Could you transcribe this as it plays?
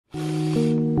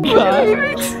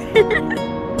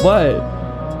What?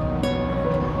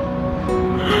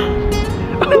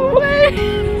 No way.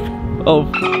 Oh,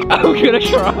 I'm gonna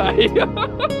cry.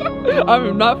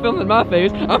 I'm not filming my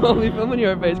face. I'm only filming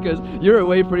your face because you're a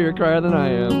way prettier crier than I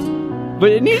am.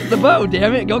 But it needs the bow,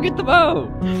 damn it. Go get the bow.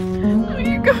 No,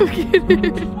 you go get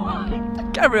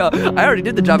it. Gabrielle, I already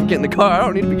did the job of getting the car. I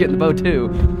don't need to be getting the bow too.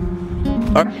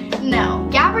 No,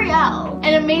 Gabrielle,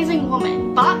 an amazing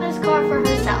woman, bought this car for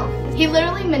herself. He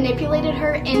literally manipulated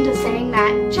her into saying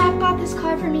that Jack bought this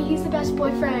car for me, he's the best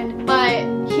boyfriend, but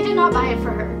he did not buy it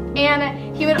for her.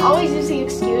 And he would always use the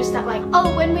excuse that like,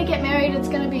 oh, when we get married, it's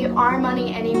gonna be our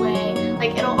money anyway,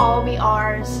 like it'll all be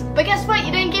ours. But guess what,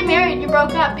 you didn't get married, you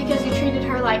broke up because you treated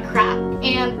her like crap.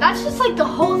 And that's just like the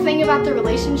whole thing about the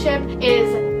relationship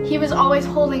is he was always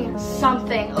holding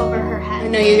something over her head. I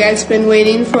know you guys have been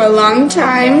waiting for a long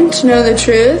time to know the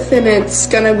truth, and it's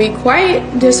gonna be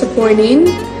quite disappointing,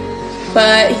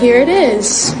 but here it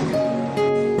is.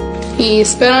 He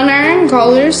spit on her and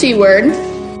called her a C-word,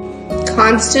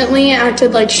 constantly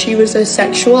acted like she was a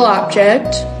sexual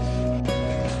object,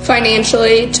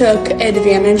 financially took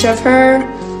advantage of her,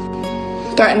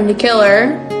 threatened to kill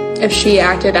her if she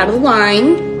acted out of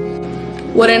line,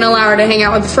 wouldn't allow her to hang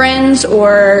out with friends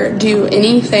or do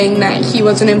anything that he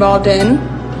wasn't involved in.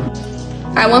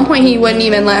 At one point, he wouldn't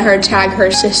even let her tag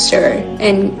her sister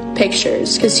in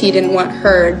pictures because he didn't want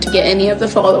her to get any of the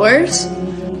followers.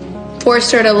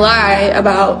 Forced her to lie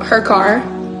about her car.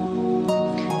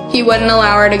 He wouldn't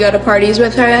allow her to go to parties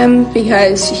with him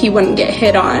because he wouldn't get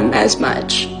hit on as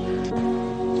much.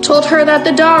 Told her that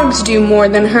the dogs do more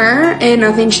than her and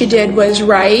nothing she did was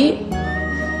right.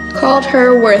 Called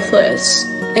her worthless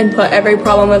and put every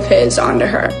problem of his onto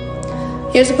her.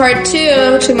 Here's a part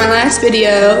 2 to my last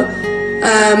video.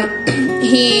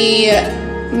 He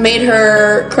made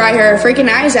her cry her freaking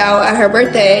eyes out at her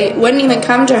birthday, wouldn't even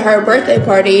come to her birthday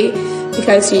party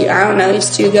because he, I don't know,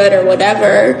 he's too good or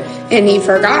whatever, and he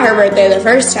forgot her birthday the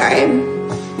first time.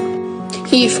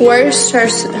 He forced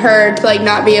her to like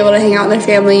not be able to hang out with her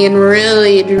family and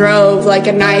really drove like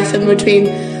a knife in between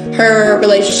her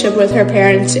relationship with her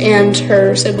parents and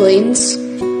her siblings.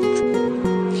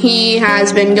 He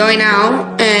has been going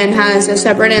out and has a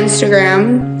separate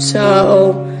Instagram,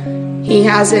 so he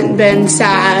hasn't been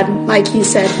sad like he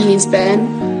said he's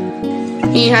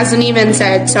been. He hasn't even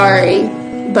said sorry,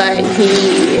 but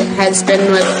he has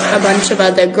been with a bunch of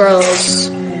other girls.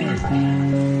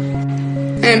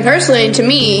 And personally, to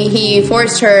me, he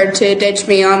forced her to ditch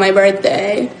me on my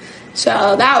birthday,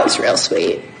 so that was real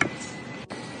sweet.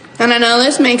 And I know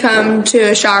this may come to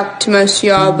a shock to most of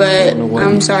y'all, but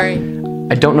I'm sorry.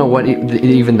 I don't know what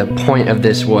even the point of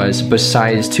this was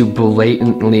besides to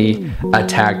blatantly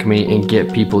attack me and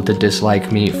get people to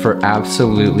dislike me for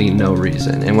absolutely no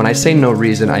reason. And when I say no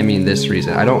reason, I mean this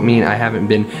reason. I don't mean I haven't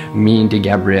been mean to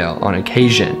Gabrielle on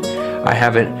occasion. I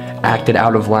haven't acted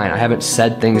out of line. I haven't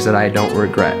said things that I don't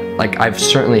regret. Like I've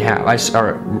certainly have.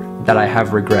 That I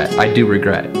have regret. I do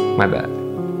regret. My bad.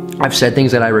 I've said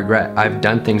things that I regret. I've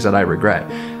done things that I regret.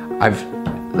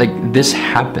 This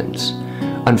happens.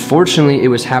 Unfortunately, it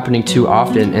was happening too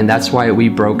often, and that's why we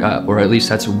broke up, or at least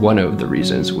that's one of the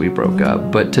reasons we broke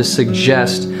up. But to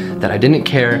suggest that I didn't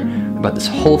care about this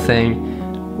whole thing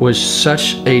was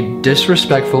such a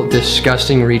disrespectful,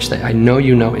 disgusting reach that I know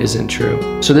you know isn't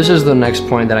true. So this is the next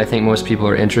point that I think most people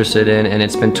are interested in, and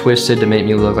it's been twisted to make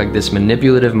me look like this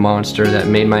manipulative monster that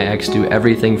made my ex do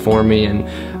everything for me and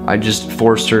I just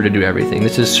forced her to do everything.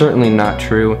 This is certainly not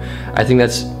true. I think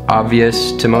that's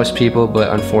obvious to most people,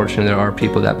 but unfortunately there are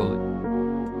people that believe.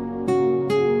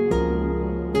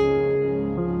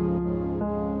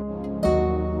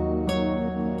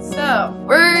 So,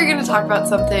 we're gonna talk about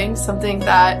something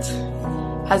that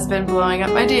has been blowing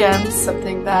up my DMs,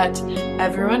 something that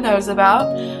everyone knows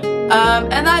about,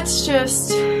 and that's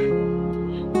just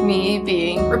me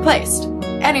being replaced.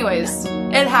 Anyways,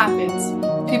 it happens.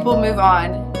 People move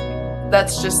on.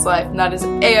 That's just life, and that is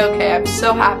a-okay. I'm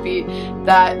so happy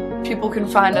that people can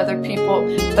find other people.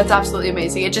 That's absolutely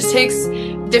amazing. It just takes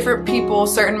different people a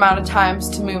certain amount of times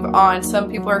to move on. Some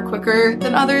people are quicker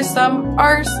than others, some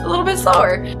are a little bit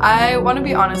slower. I want to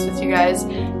be honest with you guys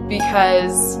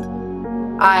because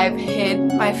I've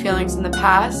hid my feelings in the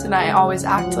past and I always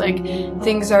act like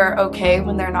things are okay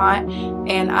when they're not,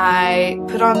 and I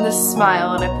put on this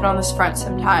smile and I put on this front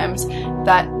sometimes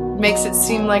that makes it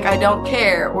seem like I don't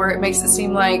care, or it makes it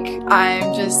seem like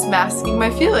I'm just masking my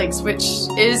feelings, which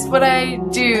is what I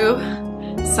do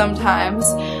sometimes.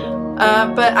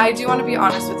 But I do want to be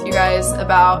honest with you guys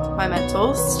about my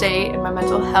mental state and my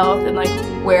mental health and like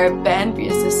where I've been,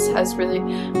 because this has really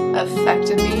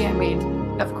affected me. I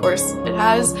mean, of course it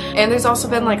has. And there's also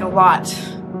been like a lot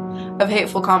of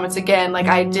hateful comments again. Like,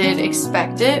 I did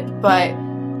expect it, but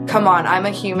come on, I'm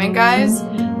a human, guys.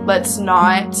 Let's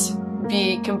not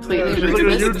be completely she's like a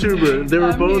YouTuber. They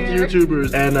were both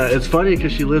YouTubers, and it's funny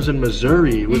because she lives in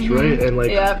Missouri, which right, and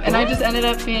like yeah, and I just ended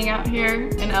up being out here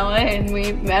in LA, and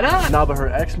we met up. Nah, but her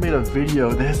ex made a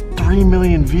video that has 3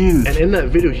 million views, and in that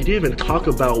video he didn't even talk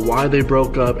about why they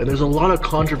broke up, and there's a lot of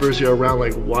controversy around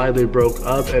like why they broke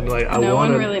up, and like no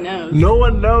one really knows. No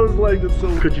one knows, like,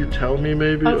 so could you tell me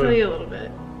maybe? I'll tell you a little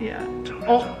bit. Yeah.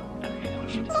 Oh.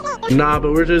 Nah,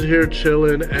 but we're just here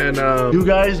chilling, and you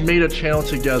guys made a channel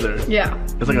together. Yeah.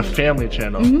 It's like a family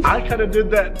channel. I kind of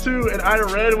did that too, and I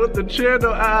ran with the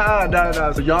channel.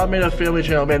 Nah. So y'all made a family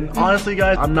channel, man. Honestly,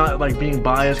 guys, I'm not like being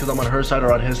biased because I'm on her side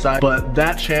or on his side, but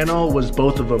that channel was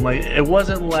both of them. Like, it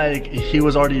wasn't like he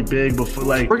was already big before.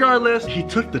 Like, regardless, he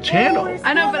took the channel.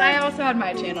 I know, but I also had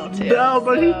my channel too. No,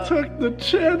 but he took the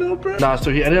channel, bro. Nah,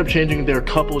 so he ended up changing their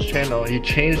couple's channel. He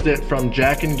changed it from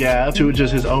Jack and Gab to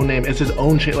just his own name. It's his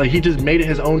own channel. Like, he just made it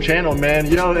his own channel, man.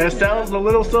 You know, it sounds a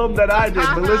little something that I did,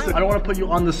 but listen, I don't want to put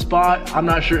you on the spot. I'm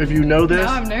not sure if you know this.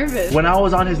 No, I'm nervous. When I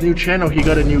was on his new channel, he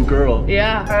got a new girl.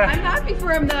 Yeah. I'm happy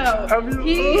for him though.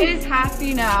 He is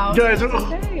happy now. Guys,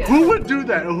 who would do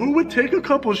that? Who would take a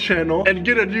couple's channel and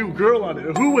get a new girl on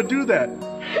it? Who would do that?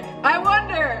 I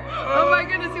wonder. Oh my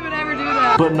goodness, he would ever do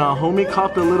that. But nah, homie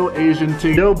copped a little Asian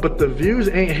thing. Yo, but the views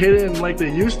ain't hitting like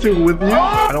they used to with you.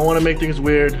 I don't want to make things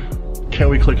weird. Can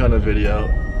we click on a video?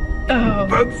 Oh.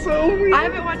 That's so weird. I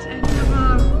haven't watched any of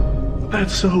them.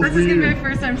 That's so weird. This is gonna be my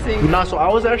first time seeing it. Nah, so I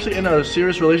was actually in a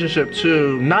serious relationship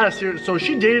too. Not a serious, so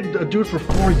she dated a dude for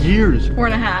 4 years.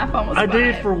 4.5, almost I 5.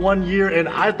 dated for 1 year and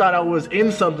I thought I was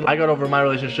in something. I got over my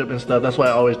relationship and stuff. That's why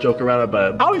I always joke around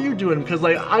about it. How are you doing? Because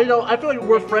like, I feel like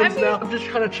we're friends now. I'm just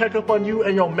trying to check up on you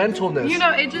and your mentalness. You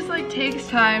know, it just like takes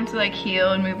time to like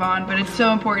heal and move on, but it's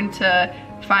so important to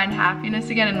find happiness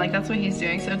again, and like that's what he's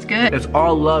doing, so it's good. It's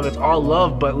all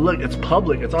love, but look, it's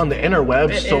public, it's on the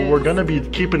interwebs, so we're gonna be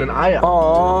keeping an eye out.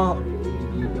 Aww.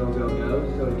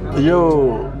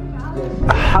 Yo,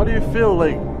 how do you feel?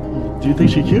 Like, do you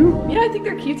think she's cute? Yeah, I think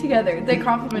they're cute together. They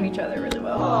complement each other really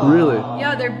well. Really?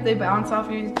 Yeah, they bounce off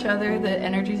of each other, the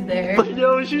energy's there.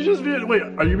 Yo, she's just being, wait,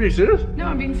 are you being serious? No,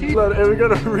 I'm being serious. And we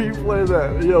gotta replay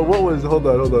that. Yo, what was, hold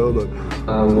on.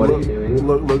 What are you doing?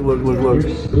 Look.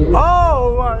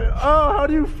 Oh my, how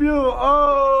do you feel?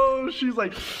 Oh, she's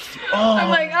like, I'm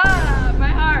like, my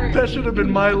heart. That should have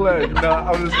been my leg.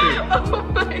 Nah, I'm just kidding. Oh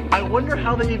my God. I wonder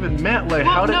how they even met. Like,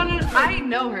 well, how did... No, I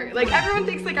know her. Like, everyone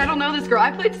thinks like I don't know this girl.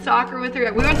 I played soccer with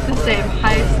her. We went to the same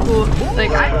high school.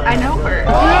 Like, I know her.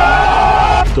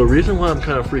 The reason why I'm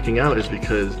kind of freaking out is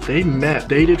because they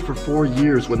dated for 4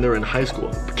 years when they were in high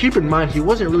school. Keep in mind, he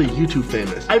wasn't really YouTube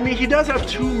famous. I mean, he does have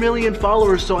 2 million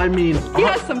followers, so I mean... He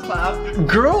has some clout.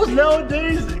 Girls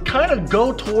nowadays kind of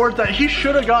go towards that. He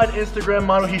should have got an Instagram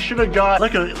model. He should have got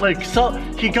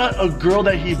he got a girl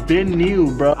that he been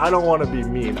knew, bro. I don't want to be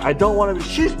mean. I don't want to be...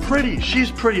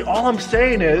 She's pretty. All I'm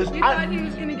saying is... You thought he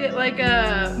was gonna get like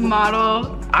a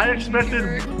model? I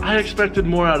expected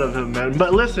more out of him, man.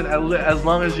 But listen, as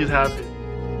long as he's happy.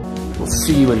 We'll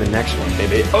see you in the next one,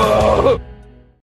 baby. Oh!